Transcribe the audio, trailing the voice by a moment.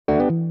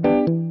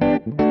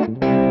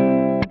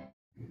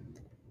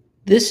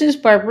This is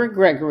Barbara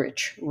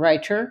Gregorich,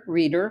 writer,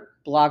 reader,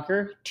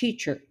 blogger,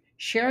 teacher,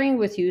 sharing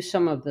with you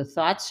some of the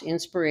thoughts,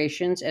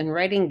 inspirations, and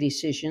writing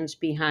decisions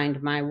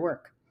behind my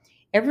work.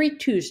 Every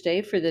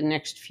Tuesday for the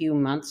next few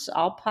months,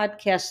 I'll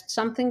podcast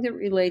something that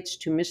relates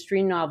to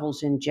mystery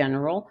novels in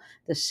general,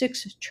 the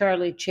six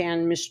Charlie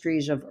Chan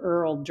mysteries of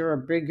Earl Durr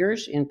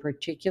Biggers in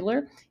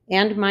particular,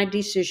 and my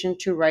decision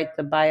to write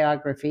the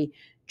biography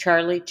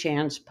Charlie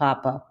Chan's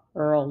Papa,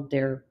 Earl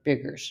Durr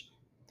Biggers.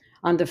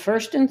 On the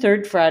first and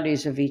third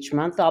Fridays of each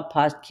month, I'll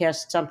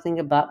podcast something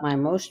about my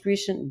most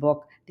recent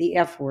book, The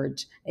F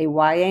Words, a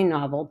YA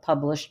novel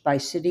published by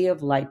City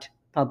of Light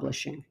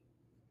Publishing.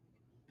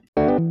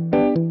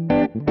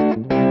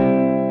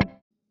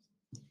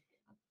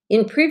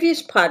 In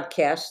previous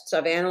podcasts,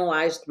 I've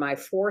analyzed my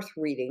fourth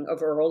reading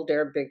of Earl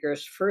Dare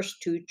Bigger's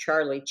first two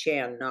Charlie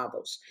Chan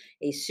novels,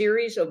 a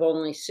series of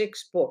only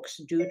 6 books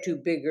due to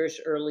Bigger's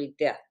early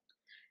death.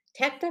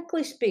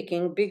 Technically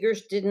speaking,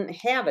 Biggers didn't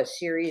have a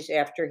series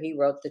after he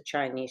wrote The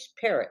Chinese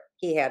Parrot.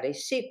 He had a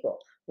sequel,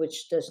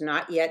 which does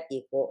not yet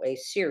equal a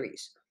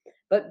series.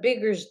 But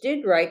Biggers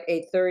did write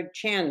a third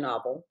Chan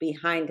novel,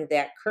 Behind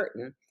That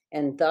Curtain,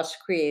 and thus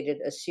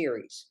created a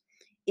series.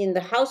 In The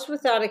House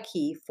Without a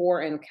Key,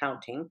 4 and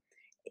Counting,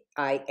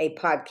 a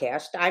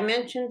podcast, I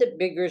mentioned that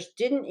Biggers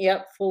didn't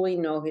yet fully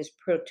know his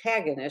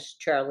protagonist,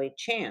 Charlie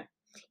Chan.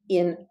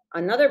 In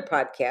another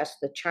podcast,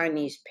 The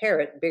Chinese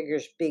Parrot,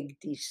 Biggers' Big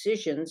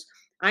Decisions,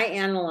 I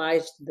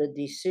analyzed the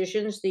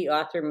decisions the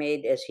author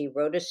made as he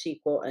wrote a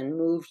sequel and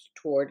moved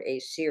toward a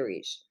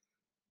series.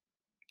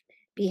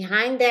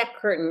 Behind That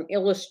Curtain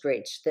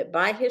illustrates that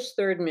by his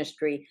third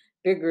mystery,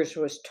 Biggers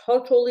was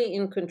totally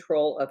in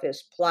control of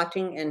his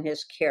plotting and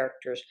his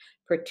characters,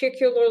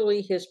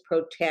 particularly his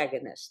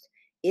protagonist.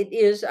 It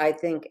is, I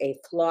think, a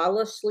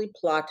flawlessly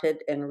plotted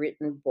and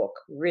written book,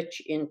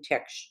 rich in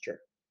texture.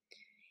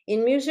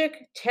 In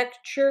music,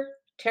 texture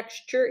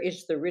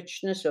is the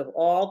richness of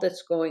all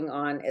that's going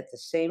on at the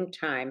same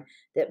time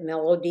that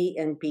melody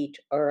and beat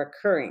are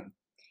occurring.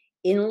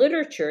 In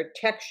literature,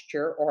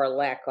 texture, or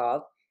lack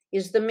of,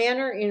 is the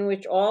manner in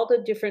which all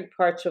the different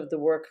parts of the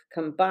work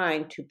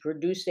combine to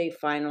produce a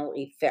final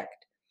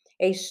effect.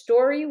 A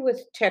story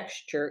with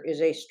texture is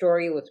a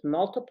story with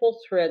multiple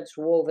threads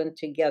woven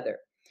together.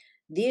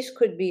 These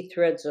could be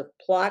threads of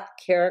plot,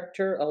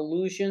 character,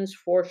 allusions,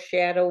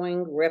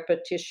 foreshadowing,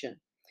 repetition.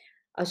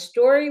 A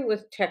story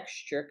with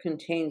texture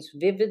contains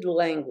vivid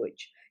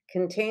language,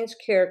 contains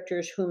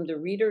characters whom the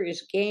reader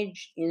is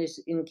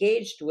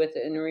engaged with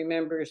and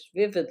remembers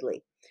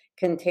vividly,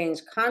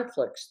 contains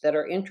conflicts that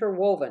are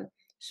interwoven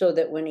so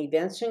that when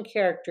events and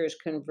characters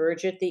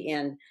converge at the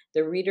end,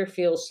 the reader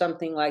feels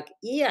something like,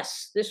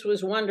 yes, this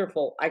was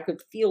wonderful, I could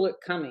feel it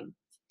coming.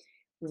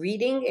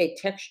 Reading a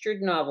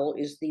textured novel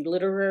is the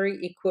literary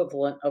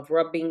equivalent of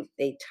rubbing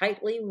a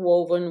tightly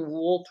woven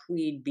wool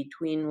tweed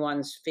between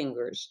one's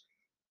fingers.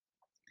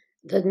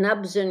 The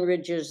nubs and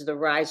ridges, the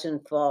rise and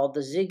fall,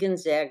 the zig and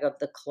zag of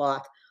the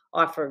cloth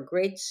offer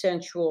great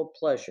sensual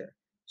pleasure.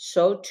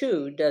 So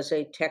too does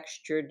a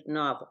textured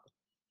novel.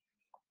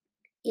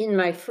 In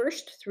my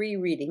first 3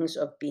 readings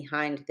of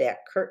Behind That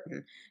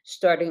Curtain,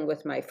 starting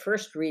with my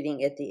first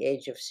reading at the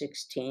age of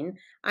 16,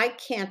 I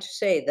can't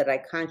say that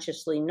I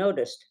consciously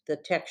noticed the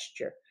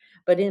texture.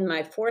 But in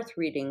my fourth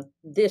reading,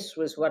 this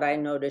was what I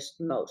noticed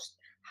most: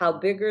 how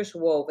Biggers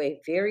wove a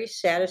very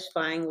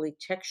satisfyingly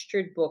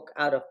textured book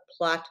out of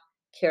plot,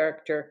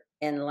 character,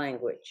 and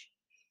language.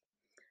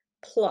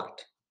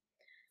 Plot.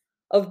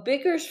 Of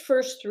Bigger's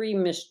first 3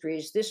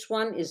 mysteries, this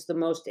one is the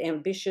most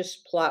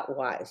ambitious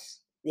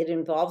plot-wise. It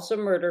involves a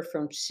murder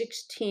from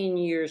 16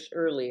 years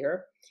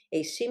earlier,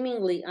 a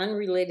seemingly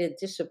unrelated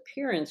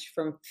disappearance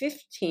from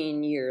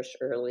 15 years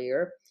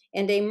earlier,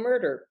 and a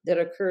murder that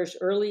occurs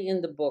early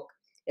in the book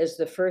as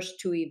the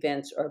first 2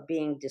 events are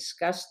being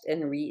discussed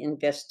and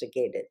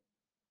reinvestigated.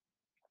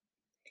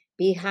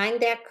 Behind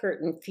That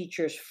Curtain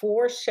features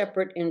 4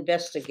 separate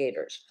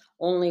investigators,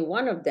 only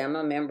one of them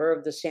a member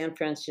of the San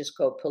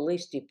Francisco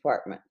Police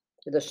Department.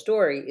 The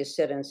story is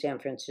set in San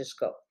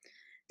Francisco.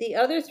 The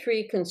other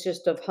 3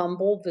 consist of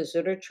humble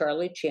visitor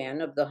Charlie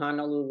Chan of the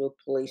Honolulu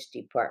Police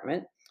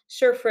Department,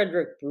 Sir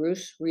Frederick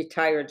Bruce,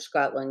 retired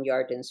Scotland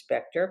Yard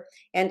inspector,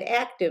 and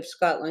active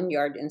Scotland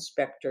Yard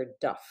Inspector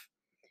Duff.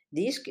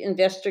 These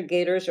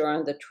investigators are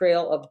on the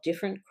trail of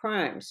different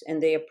crimes,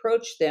 and they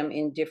approach them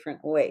in different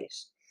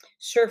ways.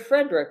 Sir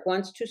Frederick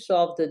wants to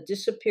solve the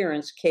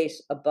disappearance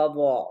case above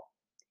all,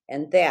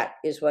 and that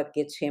is what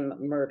gets him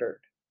murdered.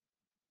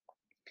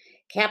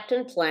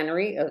 Captain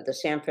Flannery of the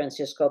San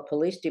Francisco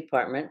Police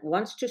Department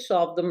wants to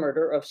solve the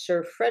murder of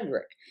Sir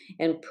Frederick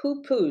and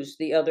pooh-poohs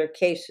the other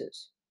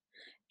cases.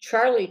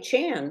 Charlie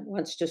Chan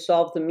wants to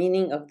solve the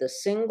meaning of the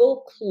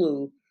single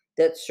clue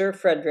that Sir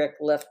Frederick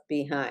left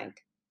behind.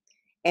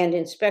 And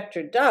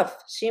Inspector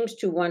Duff seems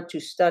to want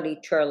to study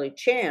Charlie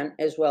Chan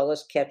as well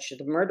as catch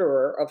the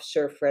murderer of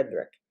Sir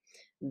Frederick.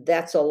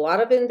 That's a lot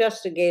of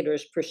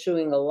investigators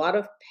pursuing a lot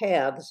of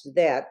paths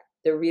that,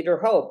 the reader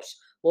hopes,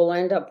 will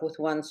end up with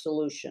one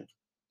solution.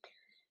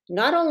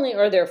 Not only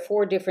are there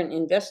four different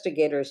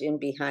investigators in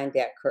Behind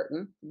That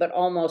Curtain, but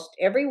almost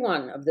every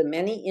one of the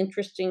many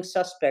interesting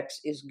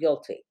suspects is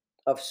guilty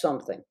of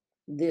something.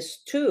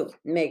 This too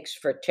makes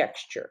for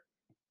texture.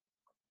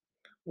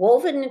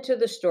 Woven into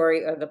the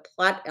story are the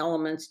plot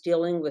elements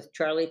dealing with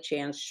Charlie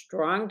Chan's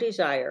strong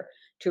desire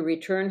to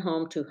return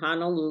home to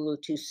Honolulu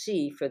to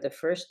see for the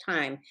first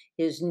time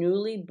his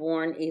newly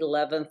born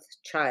 11th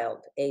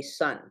child, a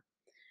son.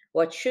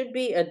 What should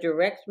be a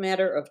direct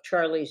matter of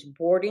Charlie's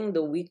boarding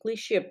the weekly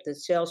ship that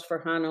sails for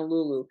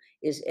Honolulu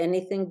is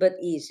anything but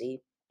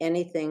easy,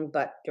 anything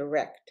but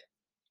direct.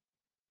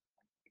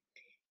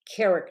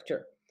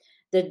 Character.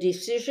 The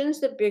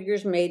decisions that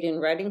Biggers made in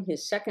writing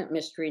his second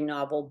mystery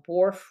novel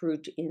bore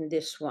fruit in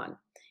this one.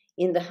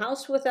 In The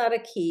House Without a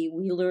Key,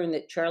 we learn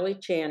that Charlie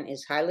Chan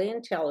is highly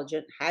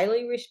intelligent,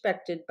 highly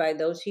respected by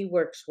those he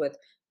works with,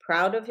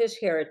 proud of his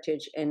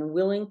heritage, and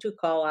willing to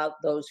call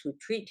out those who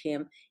treat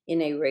him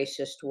in a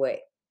racist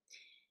way.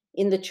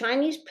 In The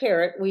Chinese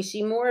Parrot, we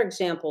see more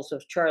examples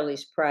of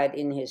Charlie's pride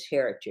in his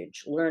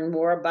heritage, learn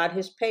more about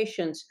his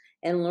patients,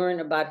 and learn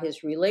about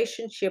his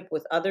relationship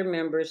with other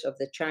members of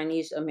the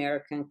Chinese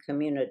American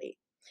community.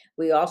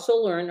 We also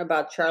learn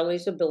about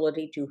Charlie's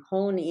ability to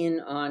hone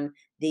in on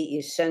the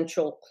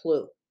essential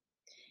clue.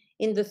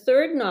 In the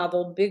third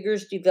novel,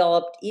 Biggers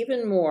developed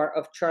even more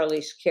of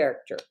Charlie's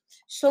character,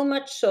 so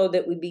much so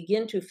that we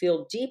begin to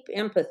feel deep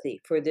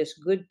empathy for this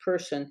good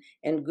person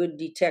and good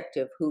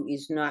detective who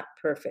is not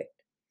perfect.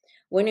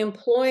 When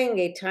employing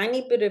a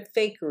tiny bit of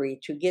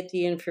fakery to get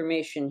the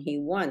information he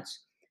wants,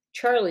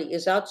 Charlie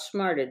is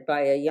outsmarted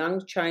by a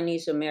young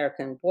Chinese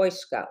American Boy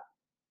Scout.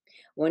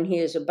 When he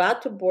is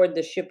about to board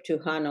the ship to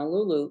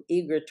Honolulu,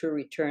 eager to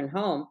return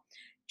home,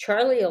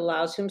 Charlie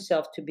allows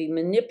himself to be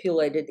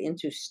manipulated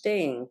into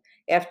staying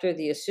after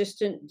the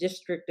assistant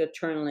district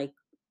attorney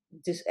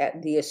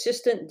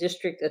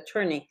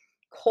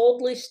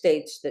coldly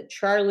states that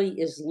Charlie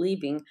is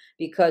leaving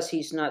because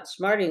he's not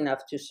smart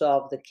enough to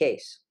solve the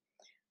case.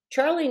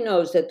 Charlie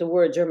knows that the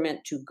words are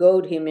meant to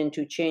goad him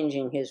into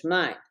changing his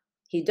mind.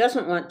 He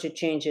doesn't want to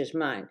change his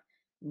mind,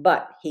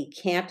 but he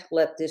can't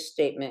let this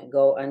statement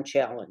go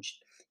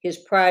unchallenged. His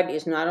pride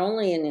is not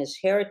only in his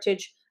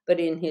heritage, but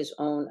in his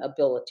own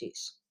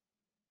abilities.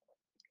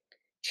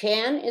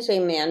 Chan is a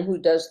man who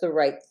does the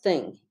right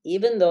thing,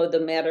 even though the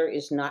matter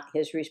is not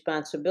his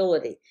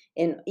responsibility,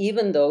 and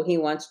even though he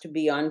wants to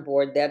be on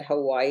board that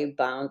Hawaii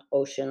bound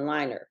ocean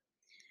liner.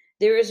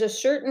 There is a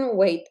certain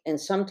weight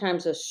and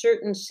sometimes a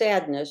certain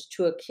sadness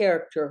to a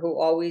character who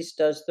always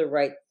does the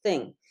right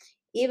thing,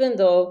 even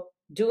though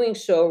doing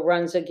so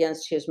runs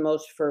against his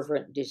most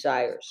fervent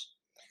desires.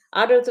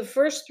 Out of the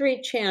first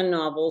three Chan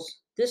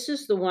novels, this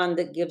is the one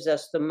that gives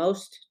us the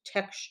most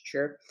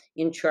texture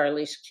in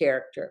Charlie's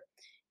character.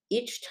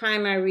 Each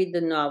time I read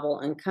the novel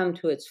and come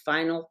to its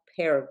final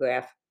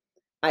paragraph,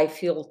 I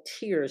feel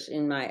tears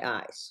in my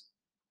eyes.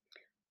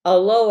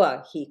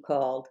 Aloha, he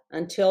called,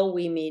 until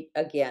we meet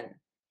again.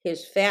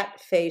 His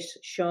fat face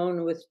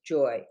shone with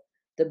joy.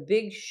 The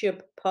big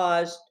ship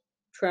paused,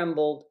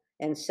 trembled,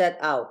 and set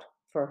out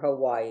for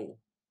Hawaii.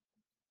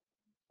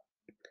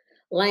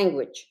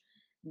 Language.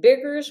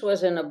 Biggers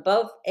was an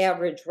above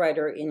average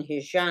writer in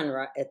his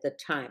genre at the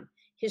time.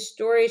 His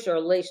stories are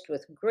laced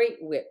with great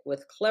wit,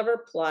 with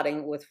clever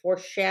plotting, with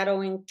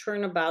foreshadowing,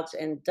 turnabouts,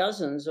 and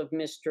dozens of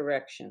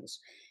misdirections.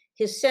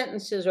 His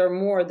sentences are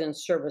more than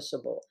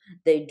serviceable.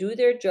 They do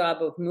their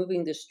job of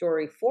moving the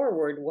story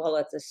forward while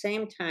at the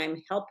same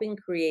time helping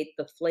create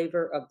the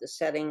flavor of the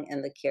setting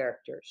and the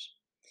characters.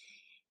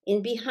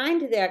 In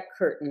Behind That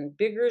Curtain,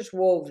 Biggers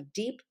wove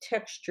deep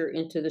texture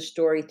into the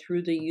story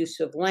through the use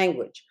of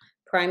language,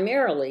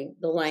 primarily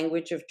the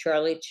language of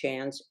Charlie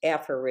Chan's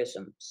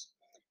aphorisms.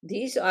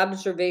 These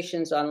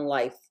observations on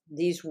life,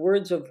 these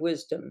words of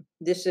wisdom,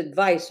 this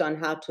advice on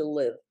how to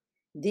live,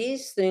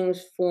 these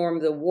things form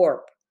the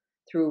warp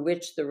through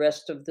which the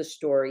rest of the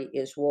story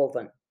is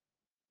woven.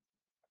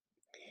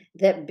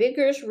 That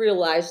Biggers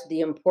realized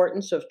the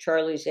importance of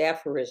Charlie's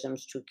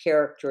aphorisms to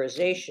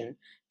characterization,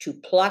 to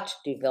plot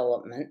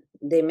development,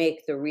 they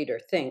make the reader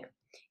think,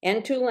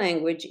 and to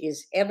language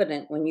is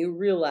evident when you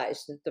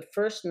realize that the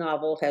first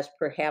novel has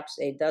perhaps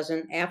a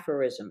dozen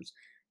aphorisms.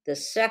 The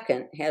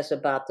second has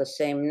about the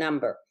same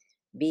number.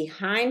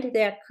 Behind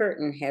That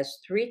Curtain has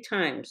three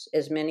times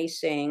as many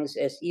sayings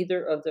as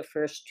either of the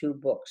first two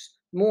books,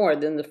 more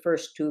than the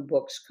first two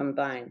books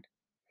combined.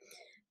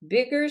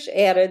 Biggers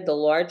added the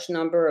large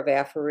number of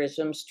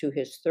aphorisms to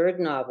his third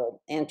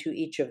novel and to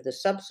each of the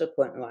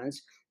subsequent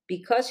ones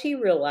because he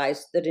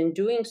realized that in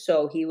doing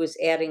so he was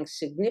adding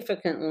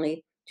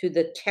significantly to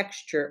the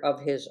texture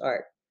of his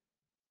art.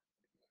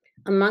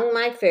 Among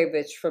my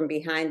favorites from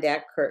Behind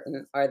That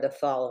Curtain are the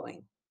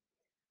following.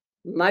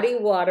 Muddy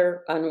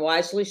water,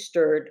 unwisely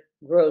stirred,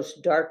 grows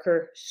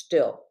darker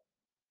still.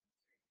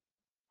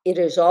 It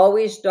is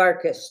always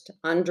darkest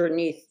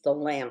underneath the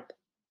lamp.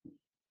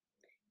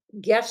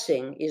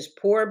 Guessing is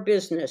poor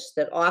business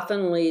that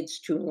often leads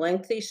to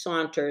lengthy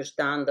saunters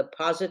down the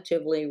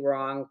positively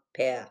wrong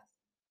path.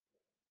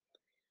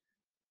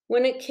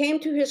 When it came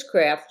to his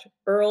craft,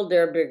 Earl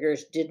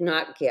Derbiggers did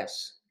not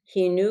guess.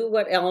 He knew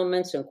what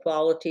elements and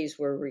qualities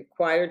were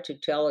required to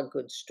tell a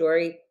good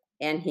story,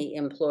 and he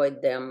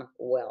employed them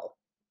well.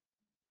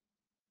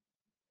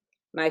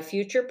 My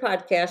future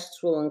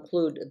podcasts will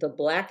include The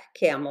Black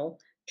Camel,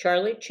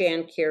 Charlie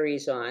Chan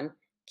Carries On,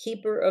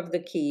 Keeper of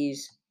the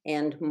Keys,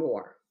 and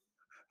more.